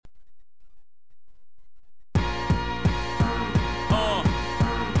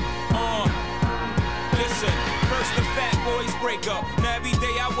breakup. Now every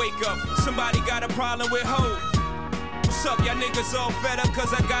day I wake up, somebody got a problem with hope. What's up, y'all niggas all fed up?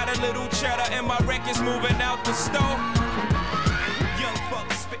 Cause I got a little cheddar and my record's moving out the store. Young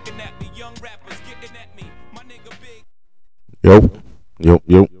fuckers spitting at me, young rappers getting at me. My nigga big.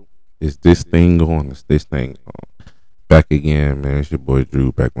 Yo. Is this thing on? Is this thing on? Back again, man. It's your boy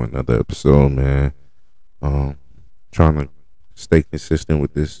Drew back with another episode, man. Trying to stay consistent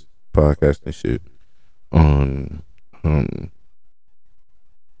with this podcast and shit.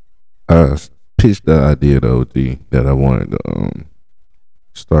 I pitched the idea to OG that I wanted to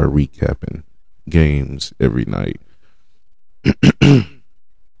start recapping games every night.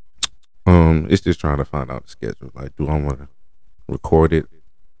 It's just trying to find out the schedule. Like, do I want to record it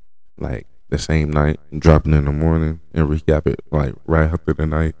like the same night and drop it in the morning and recap it like right after the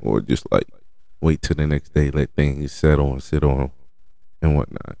night, or just like wait till the next day, let things settle and sit on and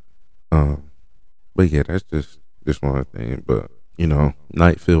whatnot. But yeah, that's just one thing. But you know,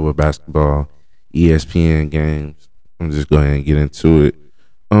 night filled with basketball, ESPN games. I'm just going to get into it.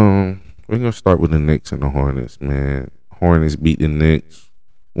 We're gonna start with the Knicks and the Hornets, man. Hornets beat the Knicks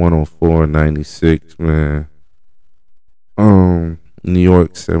 104-96, man. New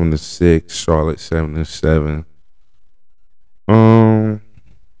York 7-6, Charlotte 7-7.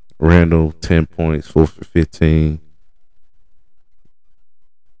 Randall 10 points, 4 for 15.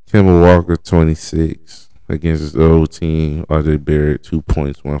 Kemba Walker 26 against his old team. RJ Barrett 2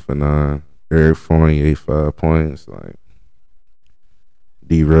 points, 1 for 9. Eric Fournier 5 points. Like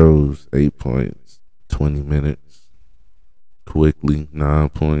D Rose 8 points, 20 minutes. Quickly 9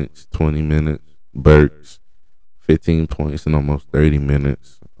 points, 20 minutes. Burks 15 points in almost 30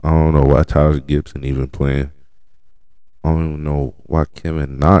 minutes. I don't know why Tyler Gibson even playing. I don't even know why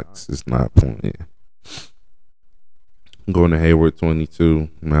Kevin Knox is not playing. Gordon Hayward 22,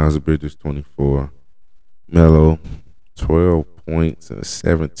 Miles Bridges 24, Melo 12 points and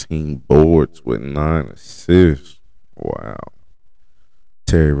 17 boards with 9 assists. Wow.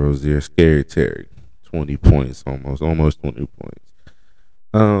 Terry Rozier, Scary Terry, 20 points, almost 20 points.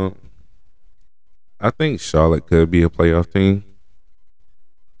 I think Charlotte could be a playoff team.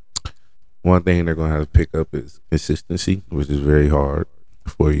 One thing they're gonna have to pick up is consistency, which is very hard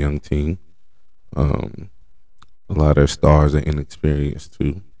for a young team. A lot of their stars are inexperienced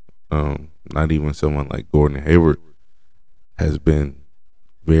too. Not even someone like Gordon Hayward has been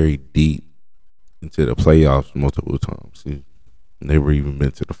very deep into the playoffs multiple times. He's never even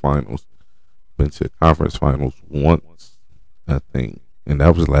been to the finals. Been to the conference finals once, I think, and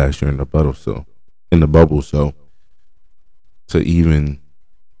that was last year in the bubble. So to even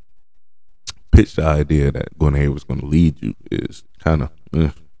pitch the idea that Gordon Hayward was going to lead you is kind of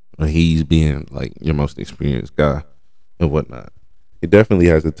he's being like your most experienced guy and whatnot. He definitely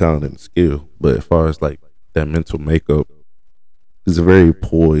has the talent and the skill, but as far as like that mental makeup, he's a very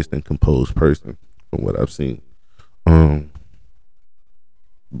poised and composed person from what I've seen.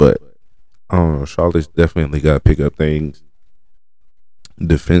 But I don't know, Charlotte's definitely got to pick up things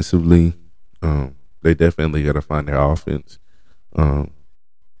defensively. They definitely got to find their offense. I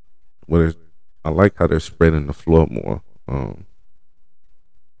like how they're spreading the floor more.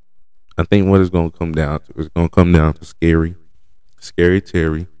 I think what it's going to come down to is going to come down to Scary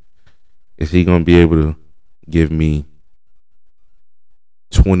Terry. Is he going to be able to give me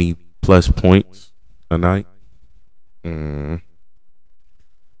 20 plus points a night? And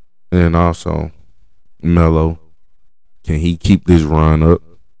also Melo, can he keep this run up?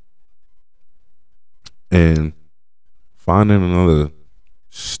 And finding another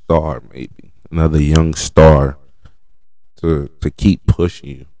star, maybe another young star to keep pushing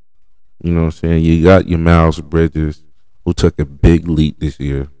you. You know what I'm saying? You got your Miles Bridges, who took a big leap this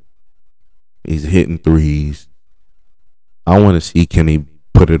year. He's hitting threes. I want to see, can he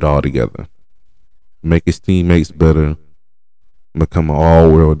put it all together, make his teammates better, become an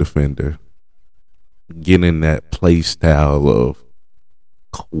all-world defender, get in that play style of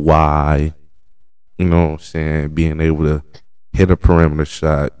Kawhi. You know what I'm saying? Being able to hit a perimeter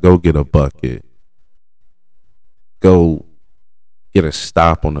shot, go get a bucket, go get a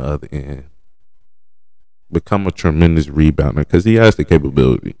stop on the other end, become a tremendous rebounder because he has the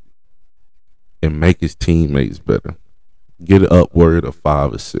capability, and make his teammates better. Get upward of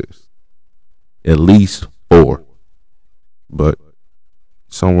 5 assists, at least 4, but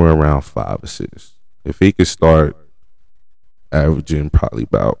somewhere around 5 assists. If he could start averaging probably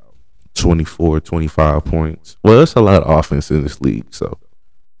about 24, 25 points. Well, that's a lot of offense in this league, so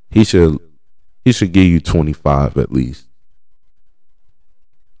he should give you 25 at least,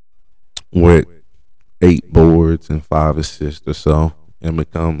 with 8 boards and 5 assists or so, and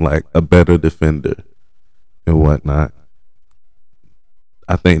become like a better defender and whatnot.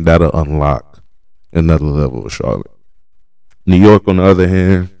 I think that'll unlock another level of Charlotte. New York, on the other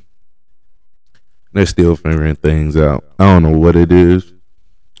hand, they're still figuring things out. I don't know what it is.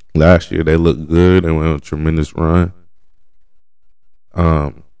 Last year they looked good and went on a tremendous run.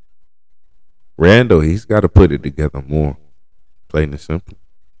 Randall, he's got to put it together more. Plain and simple.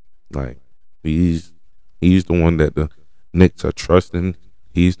 Like he's the one that the Knicks are trusting.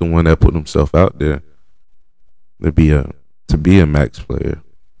 He's the one that put himself out there to be a max player,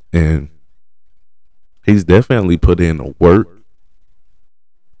 and he's definitely put in the work,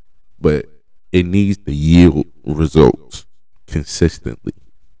 but it needs to yield results consistently.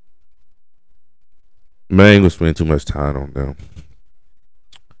 Man, I ain't gonna spend too much time on them.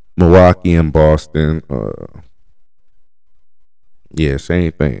 Milwaukee and Boston, yeah,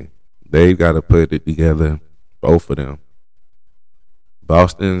 same thing. They've got to put it together, both of them.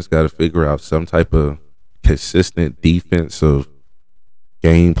 Boston's got to figure out some type of consistent defensive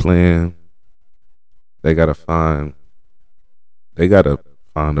game plan. They got to find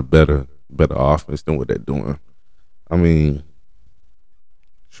a better offense than what they're doing. I mean,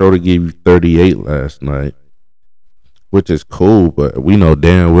 Schroeder gave you 38 last night, which is cool, but we know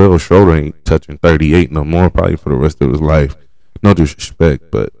damn well Schroeder ain't touching 38 no more, probably for the rest of his life. No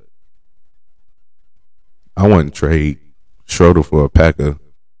disrespect, but I wouldn't trade Schroeder for a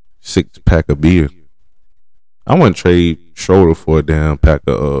 6-pack of beer. I wouldn't trade Schroeder for a damn pack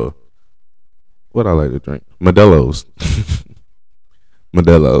of what I like to drink, Modelo's.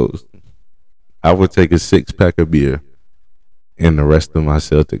 Modelo's. I would take a 6-pack of beer and the rest of my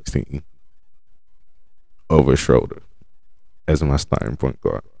Celtics team over Schroeder as my starting point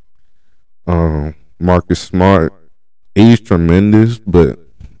guard. Marcus Smart, he's tremendous, but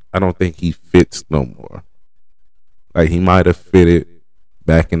I don't think he fits no more. Like, he might have fitted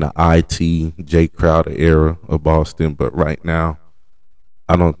back in the IT Jay Crowder era of Boston, but right now,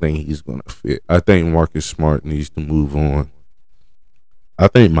 I don't think he's going to fit. I think Marcus Smart needs to move on. I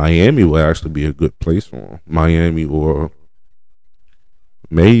think Miami will actually be a good place for him. Miami or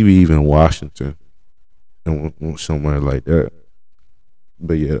maybe even Washington, and somewhere like that.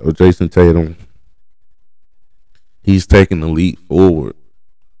 But yeah, Jason Tatum, he's taking the leap forward.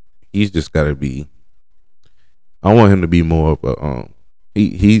 He's just got to be. I want him to be more of a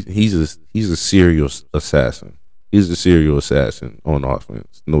he's a serial assassin. He's a serial assassin on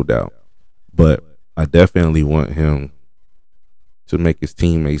offense, no doubt. But I definitely want him to make his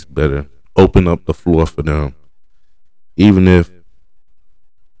teammates better, open up the floor for them. Even if,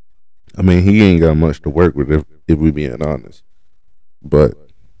 I mean, he ain't got much to work with if we being honest. But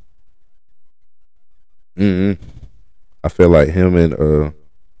I feel like him and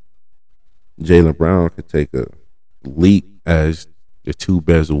Jaylen Brown could take a leap as the two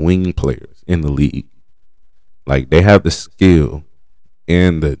best wing players in the league. Like, they have the skill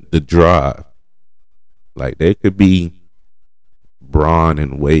and the drive. Like, they could be Bron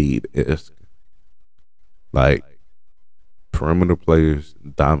and Wade-esque. Like, perimeter players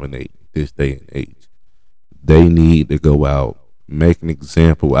dominate this day and age. They need to go out, make an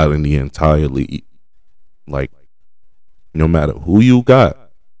example out in the entire league. Like, no matter who you got,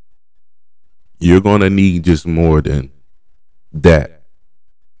 you're going to need just more than that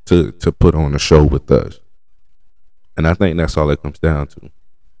to put on a show with us. And I think that's all it comes down to.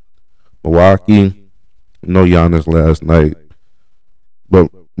 Milwaukee, no Giannis last night,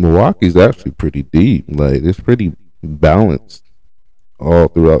 but Milwaukee's actually pretty deep. Like, it's pretty balanced all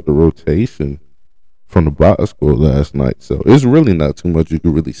throughout the rotation from the box score last night. So it's really not too much you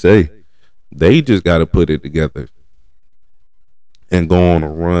could really say. They just got to put it together and go on a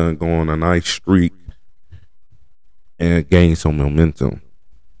run, go on a nice streak, and gain some momentum.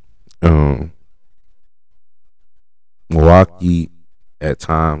 Milwaukee at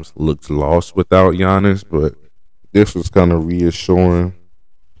times looks lost without Giannis, but this was kind of reassuring.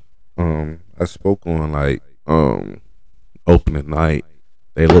 I spoke on opening night.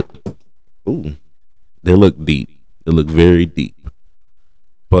 They look deep. They look very deep,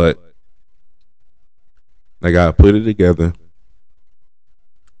 but they gotta put it together,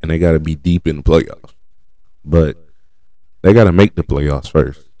 and they gotta be deep in the playoffs. But they gotta make the playoffs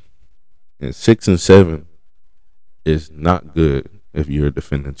first. And 6 and 7 is not good if you're a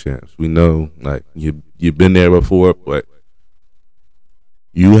defending champs. We know, like, you've been there before, but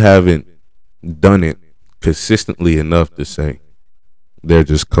you haven't done it consistently enough to say they're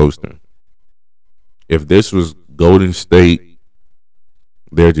just coasting. If this was Golden State,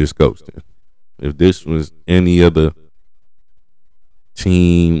 they're just coasting. If this was any other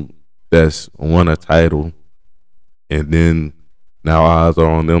team that's won a title and then now eyes are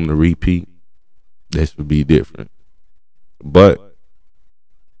on them to repeat, this would be different. But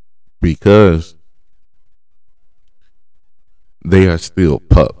because they are still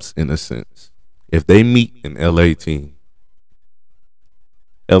pups in a sense. If they meet an LA team,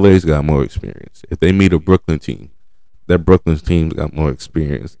 LA's got more experience. If they meet a Brooklyn team, that Brooklyn's team's got more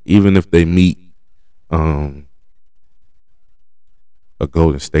experience. Even if they meet a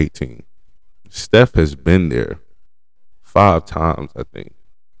Golden State team, Steph has been there 5 times, I think.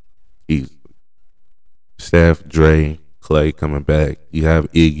 He's Steph, Dre, Clay coming back. You have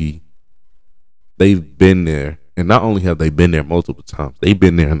Iggy. They've been there. And not only have they been there multiple times, they've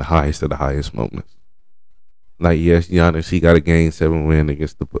been there in the highest of the highest moments. Like, yes, Giannis, he got a Game 7 win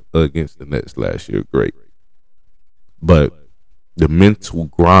against the Nets last year. Great. But the mental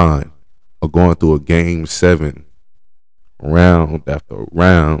grind of going through a Game 7 round after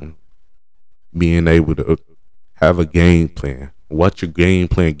round, being able to have a game plan, watch your game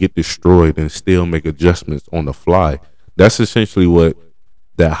plan get destroyed and still make adjustments on the fly. That's essentially what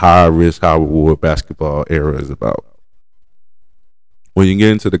that high risk, high reward basketball era is about. When you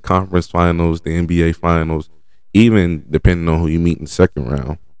get into the conference finals, the NBA finals, even depending on who you meet in the second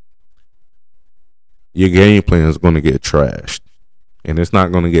round, your game plan is going to get trashed. And it's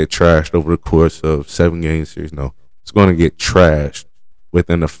not going to get trashed over the course of 7-game series. No, it's going to get trashed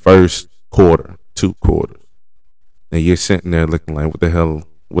within the first quarter, 2 quarters. And you're sitting there looking like, what the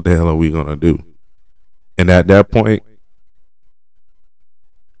hell are we going to do? And at that point,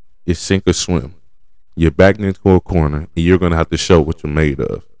 it's sink or swim. You're backed into a corner, and you're going to have to show what you're made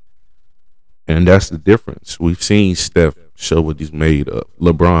of. And that's the difference. We've seen Steph show what he's made of.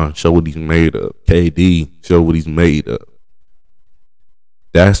 LeBron show what he's made of. KD show what he's made of.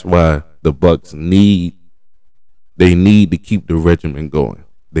 That's why the Bucks need to keep the regimen going.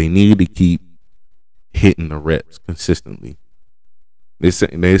 They need to keep hitting the reps consistently. This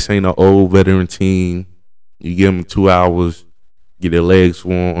ain't an old veteran team. You give them 2 hours, get their legs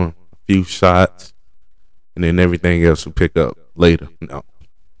warm, a few shots, and then everything else will pick up later. No.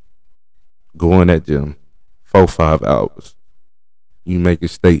 Go in that gym, 4-5 hours. You make a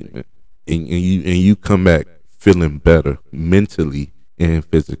statement, and you come back feeling better mentally and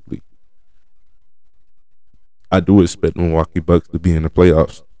physically. I do expect the Milwaukee Bucks to be in the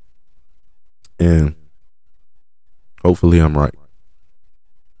playoffs, and hopefully I'm right.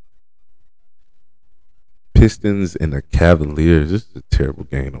 Pistons and the Cavaliers. This is a terrible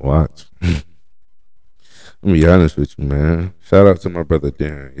game to watch. Let me be honest with you, man. Shout out to my brother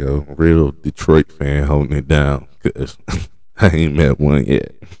Darren, yo. Real Detroit fan holding it down, because I ain't met one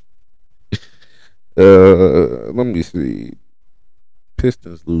yet. Let me see.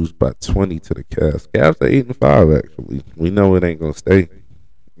 Pistons lose by 20 to the Cavs. Cavs are 8-5, actually. We know it ain't going to stay.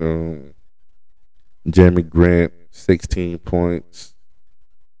 Jeremy Grant, 16 points.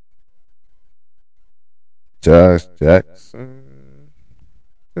 Josh Jackson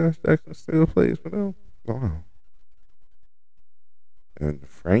still plays for them. Wow. And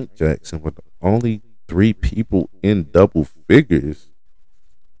Frank Jackson with only 3 people in double figures.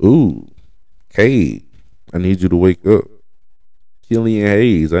 Ooh. Cade, I need you to wake up. Killian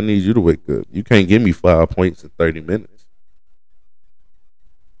Hayes, I need you to wake up. You can't give me 5 points in 30 minutes.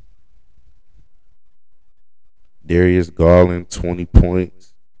 Darius Garland, 20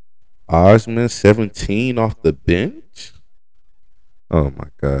 points. Osman, 17 off the bench. Oh my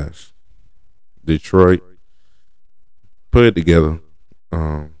gosh. Detroit, put it together.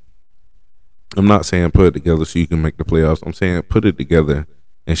 I'm not saying put it together so you can make the playoffs. I'm saying put it together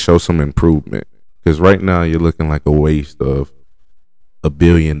and show some improvement. Because right now you're looking like a waste of $1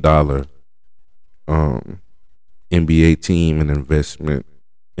 billion NBA team and investment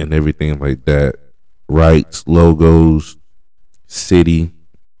and everything like that. Rights, logos, city,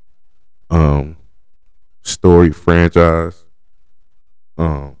 story, franchise.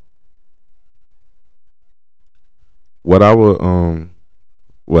 What I would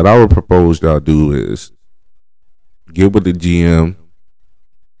propose y'all do is get with the GM,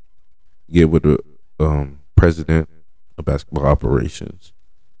 get with the president of basketball operations,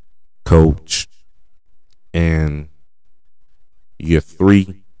 coach, and your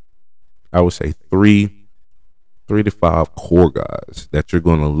 3 to 5 core guys that you're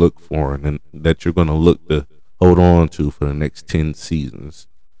going to look for and that you're going to look to hold on to for the next 10 seasons,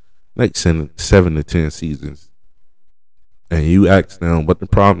 next 7 to 10 seasons. And you ask them what the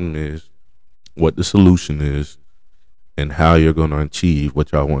problem is, what the solution is, and how you're going to achieve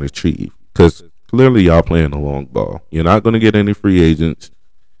what y'all want to achieve. Because clearly y'all playing the long ball. You're not going to get any free agents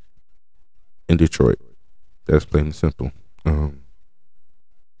in Detroit. That's plain and simple.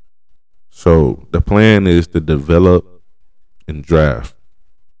 So the plan is to develop and draft.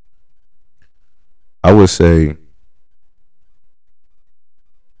 I would say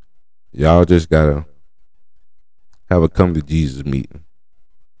Y'all just gotta have a come to Jesus meeting.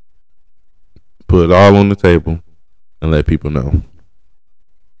 Put it all on the table and let people know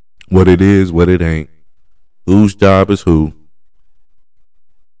what it is, what it ain't, whose job is who,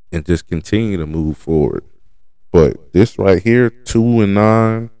 and just continue to move forward. But this right here,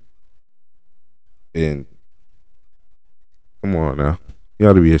 2-9, and come on now, you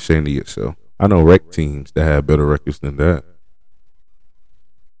ought to be ashamed of yourself. I know rec teams that have better records than that.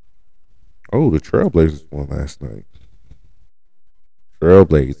 Oh, the Trailblazers won last night.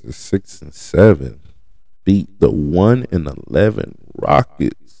 Trailblazers 6-7 beat the 1-11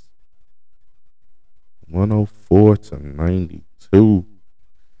 Rockets 104-92.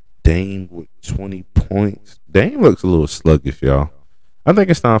 Dame with 20 points. Dame looks a little sluggish, y'all. I think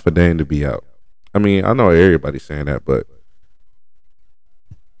it's time for Dame to be out. I mean, I know everybody's saying that, but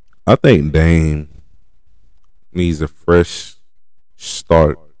I think Dame needs a fresh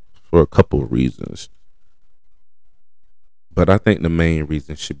start for a couple of reasons. But I think the main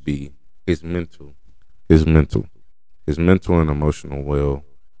reason should be his mental and emotional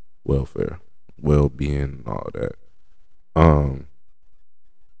welfare, well-being, and all that.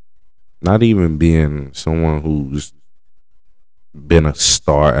 Not even being someone who's been a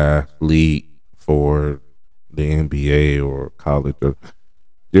star athlete for the NBA or college, or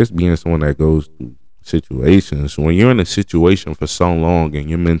just being someone that goes through situations. When you're in a situation for so long and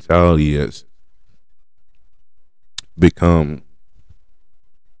your mentality has become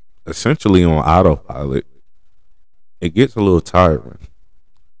essentially on autopilot, it gets a little tiring.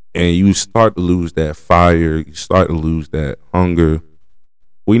 And you start to lose that fire. You start to lose that hunger.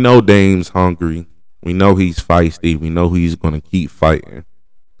 We know Dame's hungry. We know he's feisty. We know he's going to keep fighting.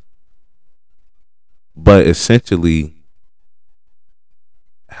 But essentially,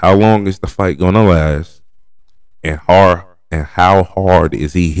 how long is the fight going to last? And how hard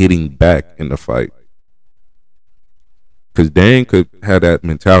is he hitting back in the fight? Because Dame could have that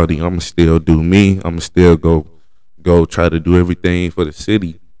mentality, I'm going to still do me. I'm going to still go try to do everything for the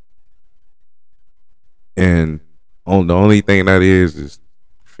city. And the only thing that is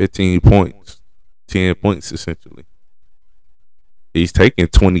 15 points, 10 points essentially. He's taking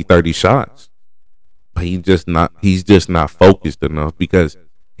 20, 30 shots. But he's just not focused enough because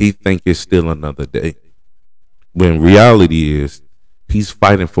he think it's still another day. When reality is he's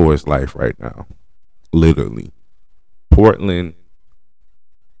fighting for his life right now. Literally. Portland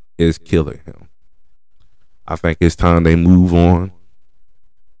is killing him. I think it's time they move on.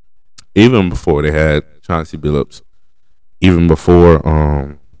 Even before they had Chauncey Billups, even before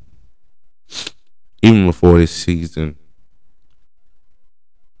this season,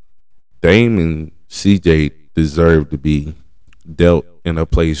 Dame and CJ deserve to be dealt in a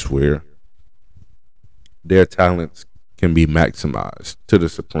place where their talents can be maximized to the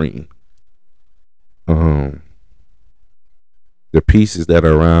supreme. The pieces that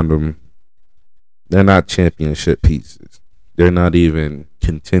are around them, they're not championship pieces. They're not even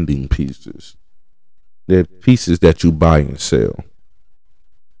contending pieces. They're pieces that you buy and sell.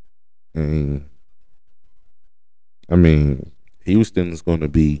 And I mean, Houston is going to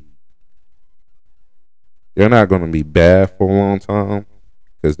be. They're not going to be bad for a long time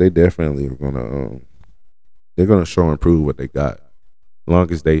because they definitely are going to. They're going to show and prove what they got, as long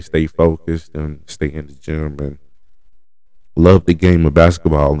as they stay focused and stay in the gym and love the game of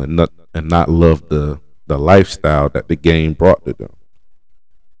basketball and not love the lifestyle that the game brought to them.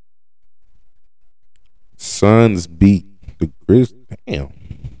 Suns beat the Grizzlies. Damn.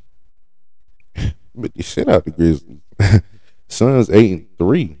 Beat the shit out the Grizzlies. Suns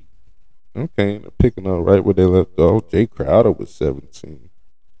 8-3. Okay, they're picking up right where they left off. Jay Crowder was 17.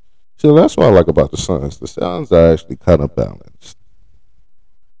 So that's what I like about the Suns. The Suns are actually kind of balanced.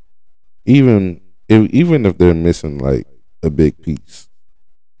 Even if they're missing like a big piece,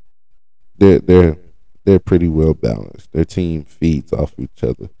 they're pretty well balanced. Their team feeds off each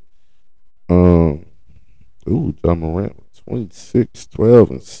other. John Morant, 26, 12,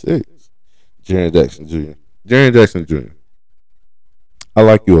 and 6. Jaren Jackson Jr. I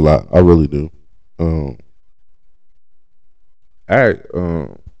like you a lot. I really do. I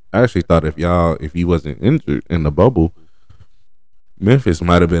actually thought if you wasn't injured in the bubble, Memphis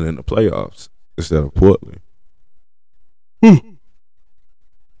might have been in the playoffs instead of Portland.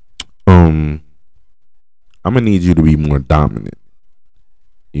 I'm gonna need you to be more dominant.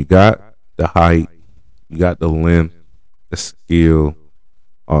 You got the height, you got the length, the skill,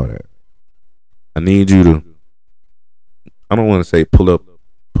 all that. I need you to. I don't want to say put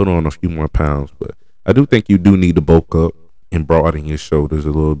on a few more pounds, but I do think you do need to bulk up and broaden your shoulders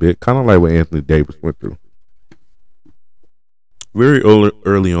a little bit, kind of like what Anthony Davis went through. very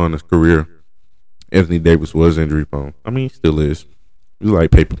early on in his career, Anthony Davis was injury prone. I mean, he still is. He's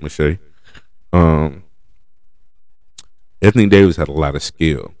like paper mache. Um, Anthony Davis had a lot of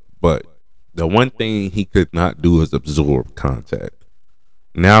skill, but the one thing he could not do is absorb contact.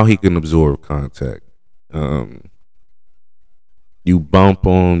 Now he can absorb contact. You bump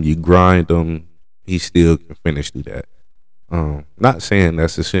him, you grind him, he still can finish through that. Not saying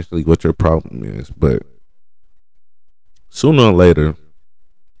that's essentially what your problem is, but sooner or later,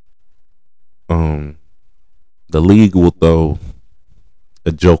 the league will throw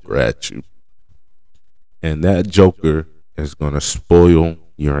a joker at you, and that joker is going to spoil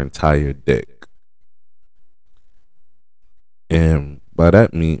your entire deck. And by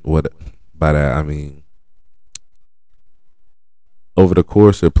that I mean over the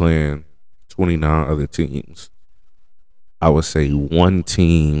course of playing 29 other teams, I would say one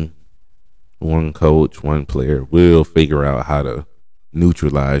team, one coach, one player will figure out how to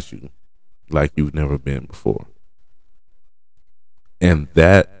neutralize you like you've never been before. And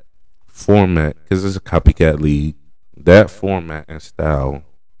that format, because it's a copycat league, that format and style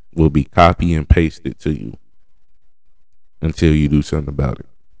will be copy and pasted to you until you do something about it.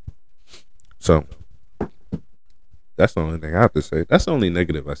 So that's the only thing I have to say. That's the only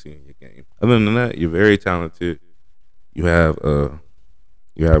negative I see in your game. Other than that, you're very talented. You have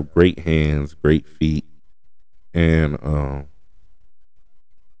great hands, great feet, and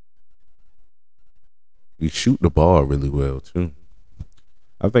you shoot the ball really well too.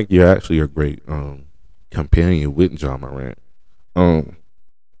 I think you're actually a great companion with Ja Morant.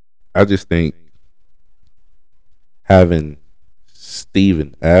 I just think having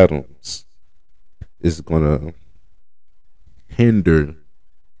Steven Adams is gonna hinder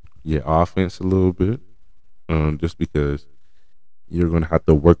your offense a little bit, just because you're gonna have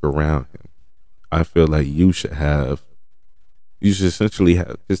to work around him. I feel like you should essentially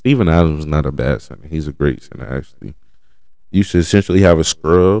have, because Steven Adams is not a bad center. He's a great center, actually. You should essentially have a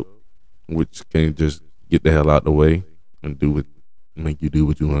scrub, which can just get the hell out the way and make you do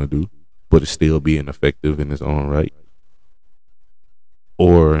what you want to do, but it's still being effective in its own right.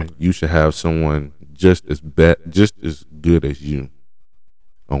 Or you should have someone just as good as you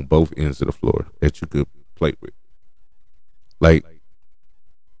on both ends of the floor that you could play with. Like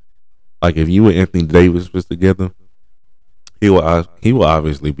if you and Anthony Davis was together, he will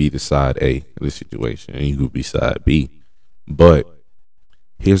obviously be the side A of the situation, and you could be side B. But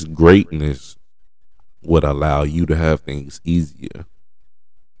his greatness would allow you to have things easier.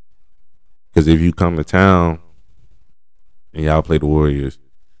 Because if you come to town and y'all play the Warriors,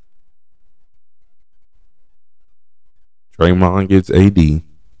 Draymond gets AD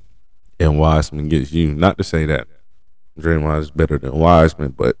and Wiseman gets you. Not to say that Draymond is better than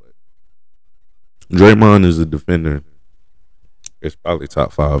Wiseman, but Draymond is a defender. It's probably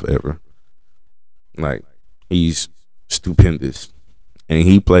top 5 ever. Like, he's stupendous, and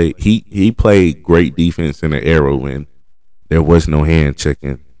he played great defense in an era when there was no hand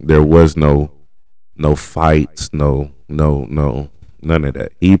checking, there was no fights, no none of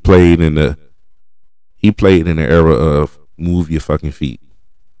that. He played in the era of move your fucking feet,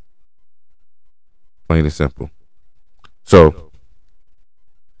 plain and simple. So,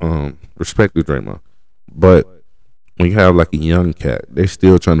 respect to Draymond, but when you have like a young cat, they're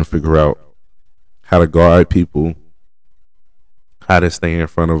still trying to figure out how to guard people, how to stay in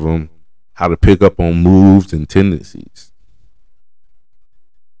front of them, how to pick up on moves and tendencies.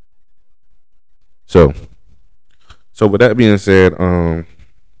 So with that being said, I'm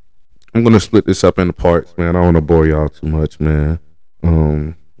gonna split this up into parts, man. I don't want to bore y'all too much, man.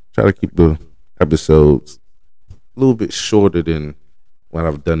 Try to keep the episodes a little bit shorter than what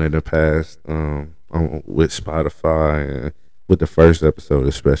I've done in the past. With Spotify and with the first episode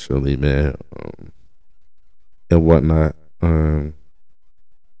especially, man, and whatnot.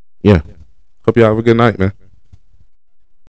 Yeah. Hope y'all have a good night, man.